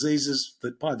chronic diseases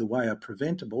that, by the way, are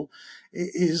preventable,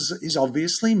 is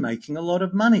obviously making a lot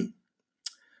of money.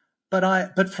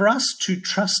 But for us to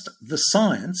trust the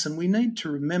science, and we need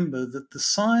to remember that the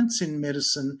science in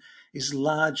medicine is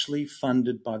largely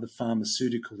funded by the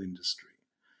pharmaceutical industry.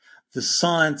 The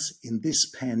science in this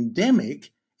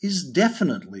pandemic is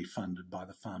definitely funded by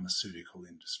the pharmaceutical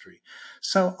industry.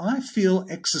 So I feel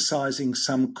exercising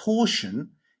some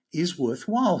caution is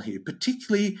worthwhile here,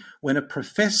 particularly when a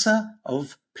professor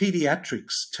of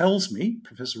pediatrics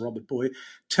Professor Robert Boy,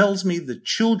 tells me that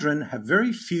children have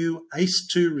very few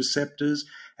ACE2 receptors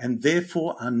and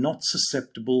therefore are not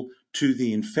susceptible to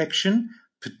the infection,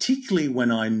 particularly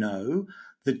when I know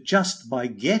that just by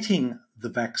getting the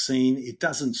vaccine, it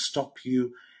doesn't stop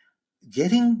you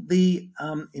getting the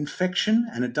infection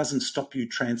and it doesn't stop you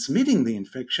transmitting the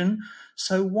infection.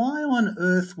 So why on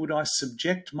earth would I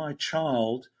subject my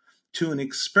child to an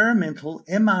experimental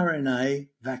mRNA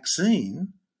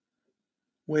vaccine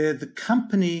where the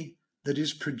company that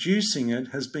is producing it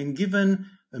has been given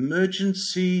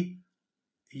emergency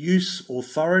use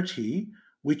authority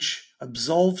which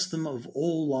absolves them of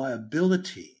all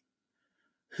liability?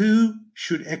 Who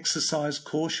should exercise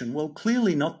caution? Well,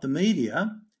 clearly not the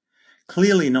media,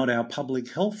 clearly not our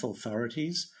public health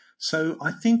authorities. So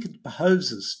I think it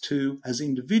behoves us to, as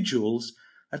individuals,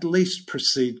 at least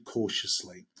proceed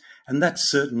cautiously. And that's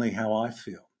certainly how I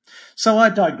feel. So I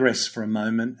digress for a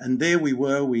moment, and there we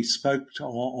were. We spoke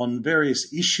on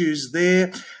various issues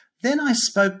there. Then I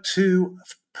spoke to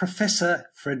Professor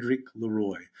Frederick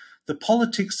Leroy, The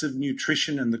Politics of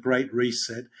Nutrition and the Great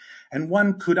Reset, and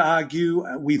one could argue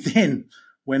we then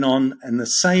went on in the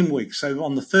same week. So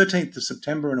on the 13th of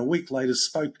September and a week later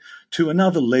spoke to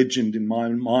another legend in my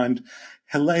mind,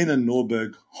 Helena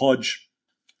Norberg Hodge,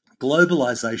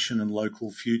 Globalization and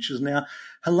Local Futures. Now,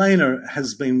 Helena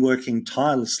has been working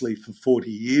tirelessly for 40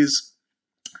 years,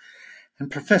 and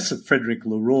Professor Frederick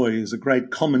Leroy is a great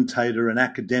commentator and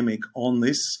academic on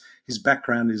this. His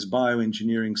background is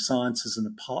bioengineering sciences and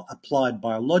applied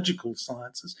biological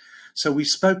sciences. So we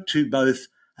spoke to both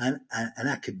an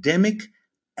academic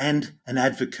and an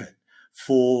advocate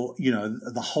for,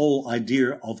 the whole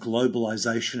idea of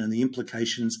globalization and the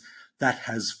implications that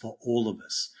has for all of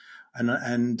us.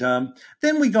 And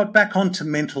then we got back onto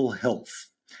mental health.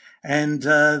 And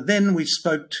then we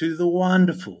spoke to the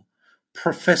wonderful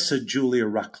Professor Julia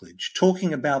Ruckledge,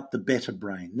 talking about the better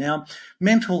brain. Now,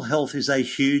 mental health is a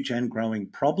huge and growing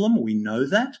problem. We know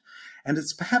that. And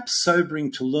it's perhaps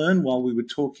sobering to learn, while we were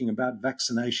talking about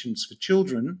vaccinations for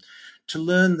children, to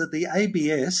learn that the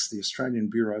ABS, the Australian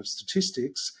Bureau of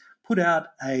Statistics, put out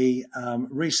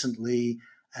recently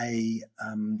a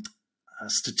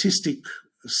statistic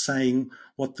saying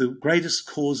what the greatest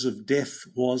cause of death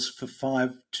was for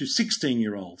 5 to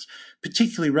 16-year-olds,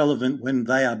 particularly relevant when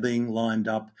they are being lined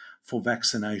up for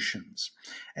vaccinations.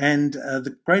 And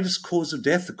the greatest cause of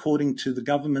death, according to the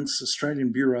government's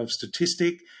Australian Bureau of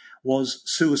Statistics, was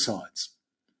suicides.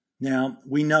 Now,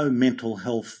 we know mental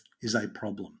health is a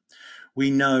problem. We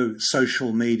know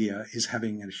social media is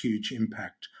having a huge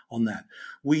impact on that.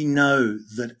 We know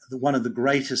that one of the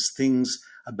greatest things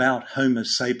about Homo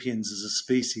sapiens as a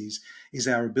species is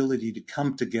our ability to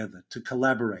come together, to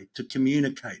collaborate, to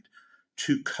communicate,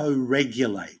 to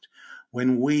co-regulate.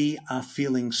 When we are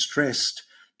feeling stressed,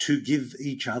 to give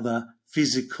each other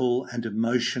physical and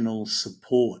emotional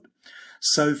support.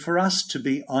 So for us to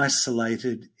be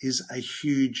isolated is a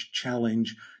huge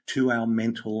challenge to our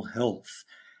mental health.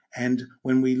 And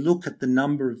when we look at the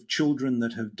number of children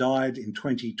that have died in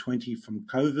 2020 from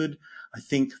COVID, I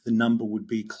think the number would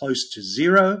be close to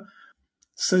zero.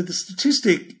 So the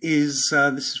statistic is,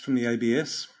 this is from the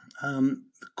ABS, the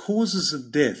causes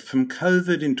of death from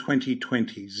COVID in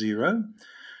 2020, zero.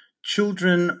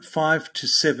 Children 5 to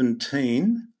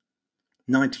 17,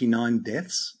 99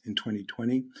 deaths in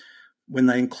 2020. When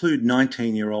they include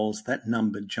 19-year-olds, that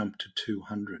number jumped to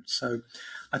 200. So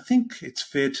I think it's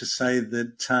fair to say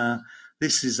that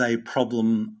this is a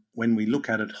problem when we look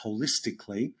at it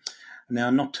holistically. Now,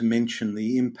 not to mention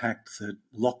the impact that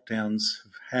lockdowns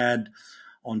have had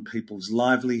on people's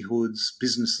livelihoods,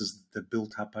 businesses that they've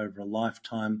built up over a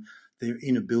lifetime, their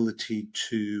inability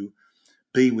to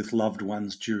be with loved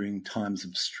ones during times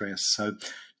of stress. So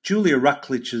Julia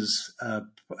Rucklich's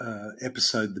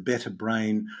episode, The Better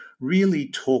Brain, really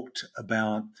talked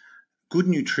about good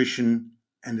nutrition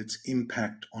and its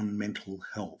impact on mental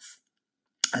health.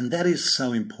 And that is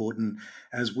so important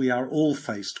as we are all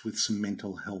faced with some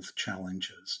mental health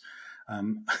challenges,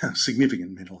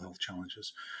 significant mental health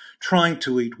challenges. Trying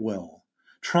to eat well,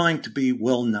 trying to be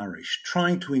well nourished,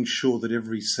 trying to ensure that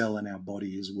every cell in our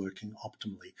body is working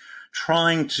optimally,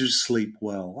 trying to sleep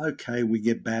well. Okay, we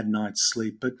get bad nights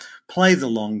sleep, but play the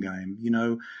long game. You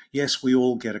know, yes, we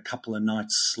all get a couple of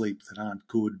nights sleep that aren't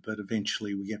good, but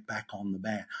eventually we get back on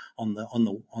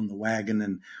the wagon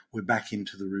and we're back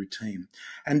into the routine.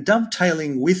 And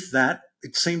dovetailing with that,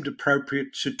 it seemed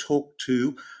appropriate to talk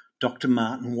to Dr.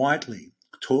 Martin Whiteley,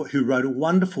 who wrote a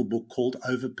wonderful book called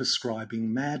Overprescribing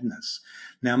Madness.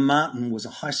 Now, Martin was a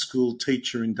high school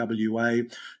teacher in WA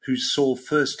who saw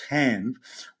firsthand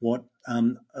what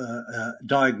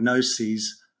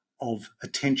diagnoses of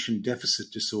attention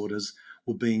deficit disorders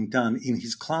were being done in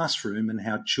his classroom and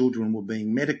how children were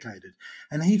being medicated.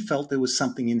 And he felt there was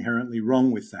something inherently wrong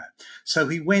with that. So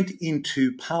he went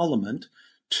into Parliament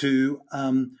to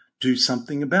do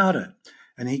something about it.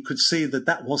 And he could see that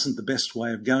that wasn't the best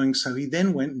way of going. So he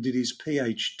then went and did his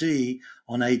PhD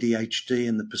on ADHD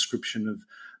and the prescription of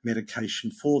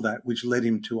medication for that, which led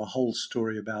him to a whole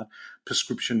story about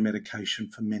prescription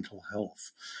medication for mental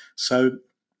health. So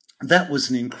that was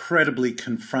an incredibly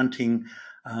confronting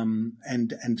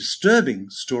and disturbing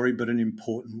story, but an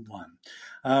important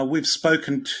one. We've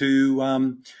spoken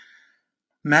to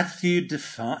Matthew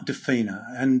Defina.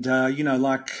 And,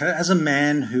 as a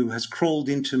man who has crawled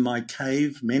into my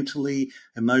cave mentally,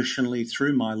 emotionally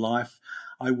through my life,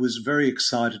 I was very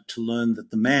excited to learn that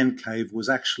the man cave was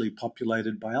actually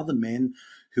populated by other men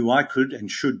who I could and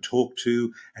should talk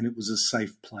to, and it was a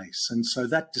safe place. And so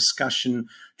that discussion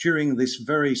during this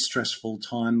very stressful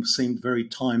time seemed very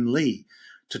timely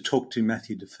to talk to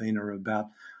Matthew Defina about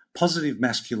positive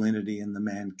masculinity in the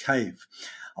man cave.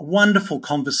 A wonderful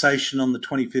conversation on the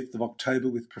 25th of October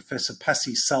with Professor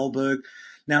Pasi Sahlberg.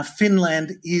 Now,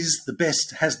 Finland has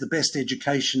the best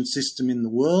education system in the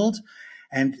world,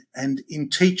 and in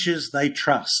teachers they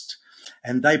trust.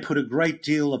 And they put a great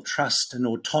deal of trust and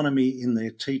autonomy in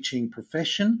their teaching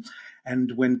profession.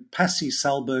 And when Pasi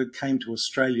Sahlberg came to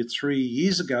Australia 3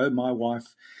 years ago, my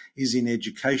wife is in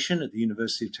education at the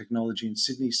University of Technology in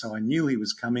Sydney, so I knew he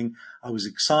was coming. I was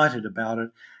excited about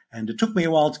it. And it took me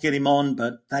a while to get him on,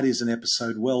 but that is an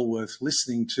episode well worth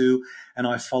listening to. And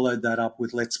I followed that up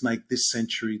with Let's Make This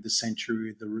Century the Century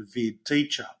of the Revered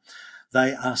Teacher.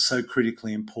 They are so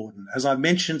critically important. As I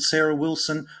mentioned, Sarah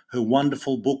Wilson, her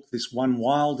wonderful book, This One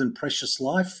Wild and Precious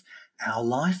Life, Our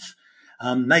Life,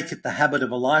 Make It the Habit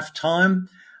of a Lifetime,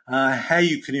 how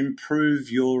you can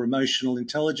improve your emotional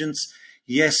intelligence.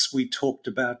 Yes, we talked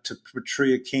about, to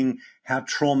Petria King, how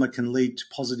trauma can lead to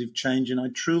positive change. And I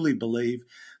truly believe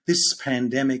this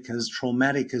pandemic, as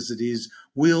traumatic as it is,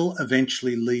 will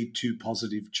eventually lead to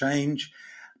positive change.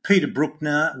 Peter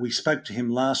Bruckner, we spoke to him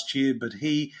last year, but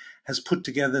he has put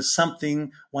together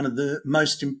something, one of the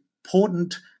most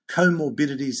important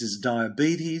comorbidities is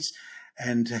diabetes,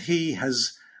 and he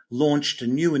has launched a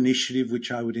new initiative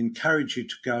which I would encourage you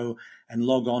to go and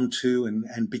log on to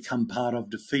and become part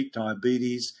of, Defeat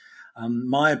Diabetes.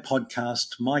 My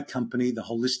podcast, my company, the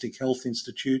Holistic Health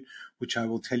Institute, which I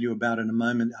will tell you about in a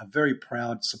moment, are very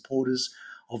proud supporters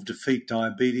of Defeat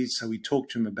Diabetes. So we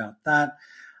talked to him about that.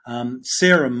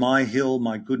 Sarah Myhill,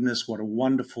 my goodness, what a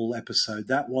wonderful episode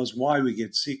that was, why we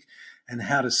get sick and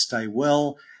how to stay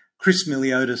well. Chris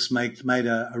Miliotis made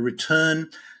a return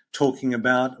talking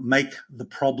about make the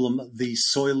problem the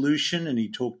solution, and he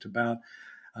talked about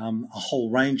a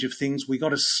whole range of things. We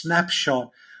got a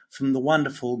snapshot from the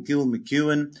wonderful Gil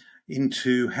McEwen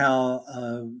into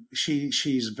how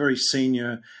she's very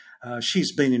senior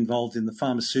She's been involved in the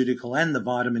pharmaceutical and the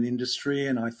vitamin industry,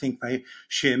 and I think they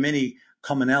share many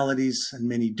commonalities and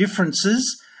many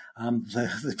differences.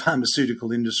 The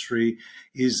pharmaceutical industry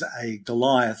is a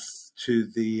Goliath to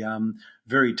the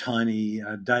very tiny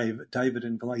David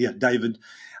and Goliath. Yeah, David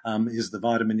is the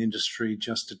vitamin industry,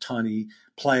 just a tiny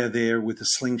player there with a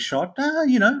slingshot,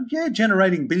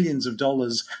 generating billions of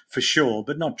dollars for sure,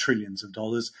 but not trillions of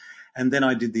dollars. And then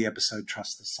I did the episode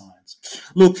Trust the Science.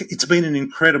 Look, it's been an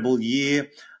incredible year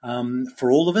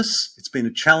for all of us. It's been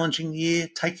a challenging year.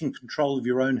 Taking control of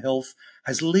your own health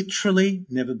has literally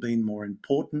never been more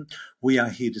important. We are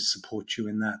here to support you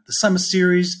in that. The summer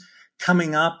series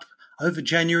coming up over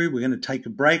January. We're going to take a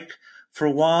break for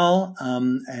a while,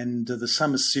 and the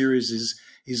summer series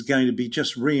is going to be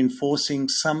just reinforcing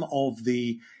some of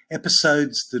the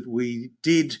episodes that we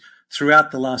did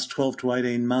throughout the last 12 to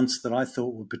 18 months that I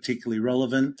thought were particularly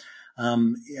relevant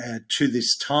to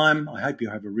this time. I hope you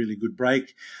have a really good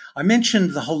break. I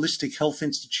mentioned the Holistic Health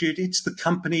Institute. It's the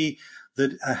company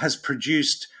that has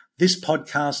produced this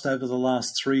podcast over the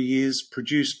last 3 years,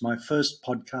 produced my first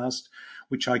podcast,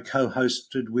 which I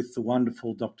co-hosted with the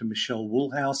wonderful Dr. Michelle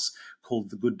Woolhouse,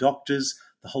 called The Good Doctors.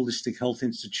 The Holistic Health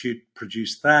Institute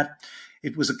produced that.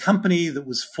 It was a company that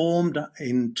was formed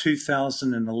in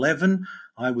 2011.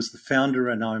 I was the founder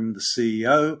and I'm the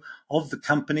CEO of the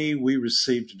company. We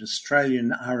received an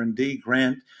Australian R&D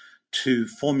grant to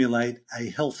formulate a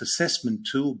health assessment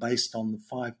tool based on the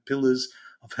 5 pillars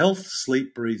of health: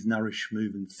 sleep, breathe, nourish,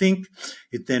 move, and think.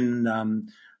 It then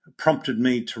prompted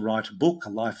me to write a book, A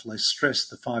Life Less Stress,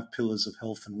 The 5 Pillars of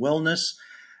Health and Wellness,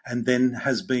 and then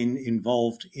has been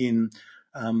involved in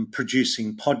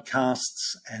producing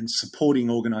podcasts and supporting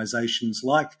organisations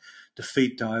like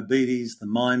Defeat Diabetes, the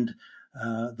Mind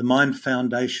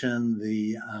Foundation,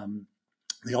 the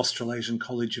Australasian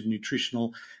College of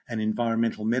Nutritional and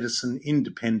Environmental Medicine,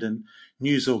 independent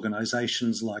news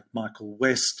organisations like Michael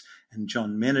West and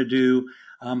John Menadue.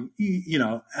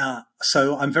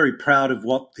 So I'm very proud of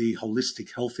what the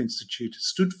Holistic Health Institute has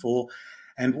stood for.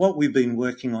 And what we've been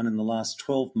working on in the last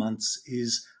 12 months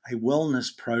is a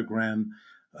wellness program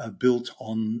built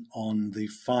on the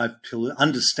 5 pillars: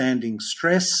 understanding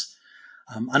stress,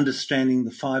 understanding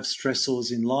the 5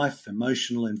 stressors in life: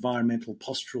 emotional, environmental,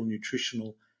 postural,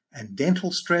 nutritional, and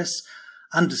dental stress,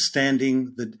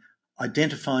 understanding that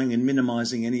identifying and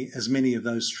minimizing as many of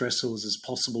those stressors as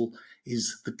possible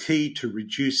is the key to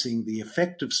reducing the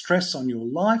effect of stress on your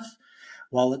life,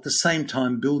 while at the same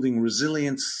time building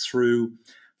resilience through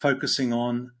focusing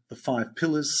on the 5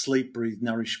 pillars: sleep, breathe,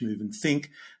 nourish, move, and think,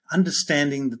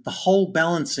 understanding that the whole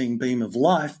balancing beam of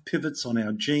life pivots on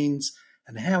our genes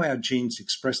and how our genes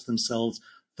express themselves,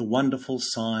 the wonderful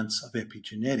science of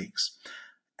epigenetics.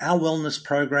 Our wellness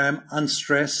program,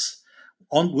 Unstress,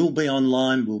 will be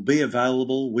online, will be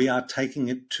available. We are taking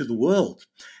it to the world,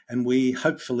 and we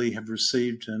hopefully have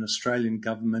received an Australian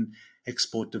government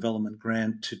export development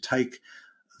grant to take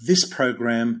this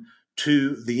program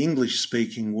to the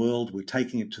English-speaking world. We're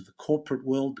taking it to the corporate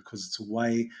world because it's a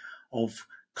way of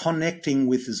connecting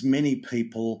with as many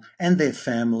people and their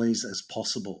families as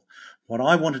possible. What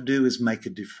I want to do is make a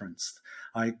difference.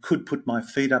 I could put my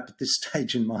feet up at this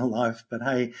stage in my life, but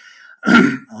hey,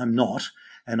 I'm not,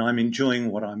 and I'm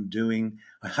enjoying what I'm doing.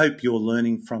 I hope you're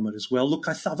learning from it as well. Look,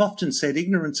 I've often said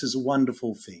ignorance is a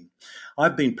wonderful thing.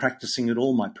 I've been practicing it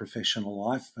all my professional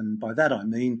life, and by that I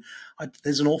mean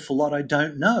there's an awful lot I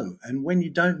don't know. And when you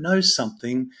don't know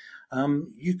something,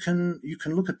 you can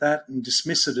look at that and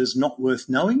dismiss it as not worth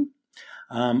knowing,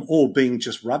 or being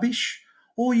just rubbish.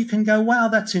 Or you can go, wow,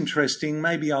 that's interesting.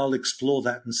 Maybe I'll explore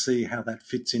that and see how that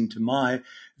fits into my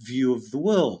view of the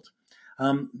world.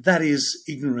 That is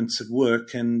ignorance at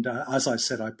work. And as I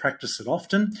said, I practice it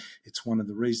often. It's one of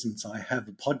the reasons I have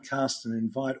a podcast and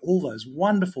invite all those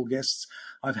wonderful guests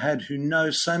I've had who know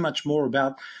so much more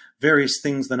about various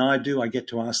things than I do. I get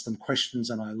to ask them questions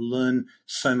and I learn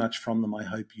so much from them. I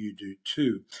hope you do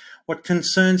too. What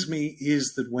concerns me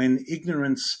is that when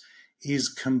ignorance is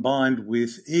combined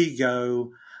with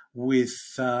ego, with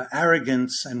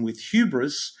arrogance and with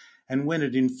hubris, and when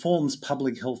it informs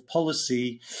public health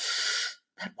policy,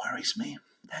 that worries me.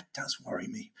 That does worry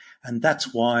me. And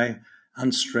that's why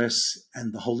Unstress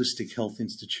and the Holistic Health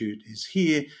Institute is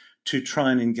here to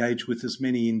try and engage with as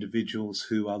many individuals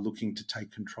who are looking to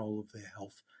take control of their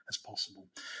health as possible.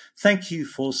 Thank you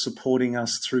for supporting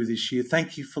us through this year.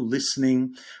 Thank you for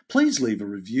listening. Please leave a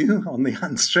review on the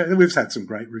Unstress. We've had some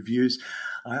great reviews.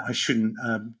 I shouldn't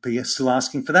be still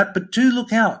asking for that, but do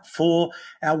look out for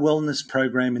our wellness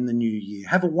program in the new year.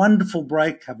 Have a wonderful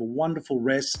break. Have a wonderful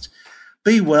rest.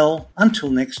 Be well.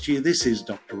 Until next year, this is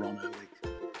Dr. Ron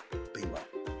Ehrlich. Be well.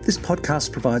 This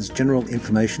podcast provides general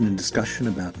information and discussion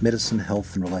about medicine,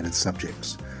 health and related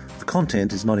subjects. The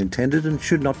content is not intended and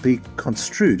should not be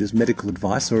construed as medical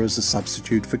advice or as a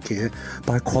substitute for care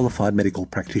by a qualified medical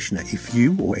practitioner. If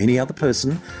you or any other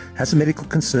person has a medical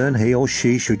concern, he or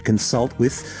she should consult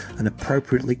with an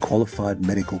appropriately qualified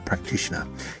medical practitioner.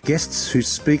 Guests who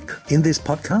speak in this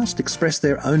podcast express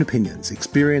their own opinions,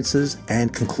 experiences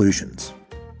and conclusions.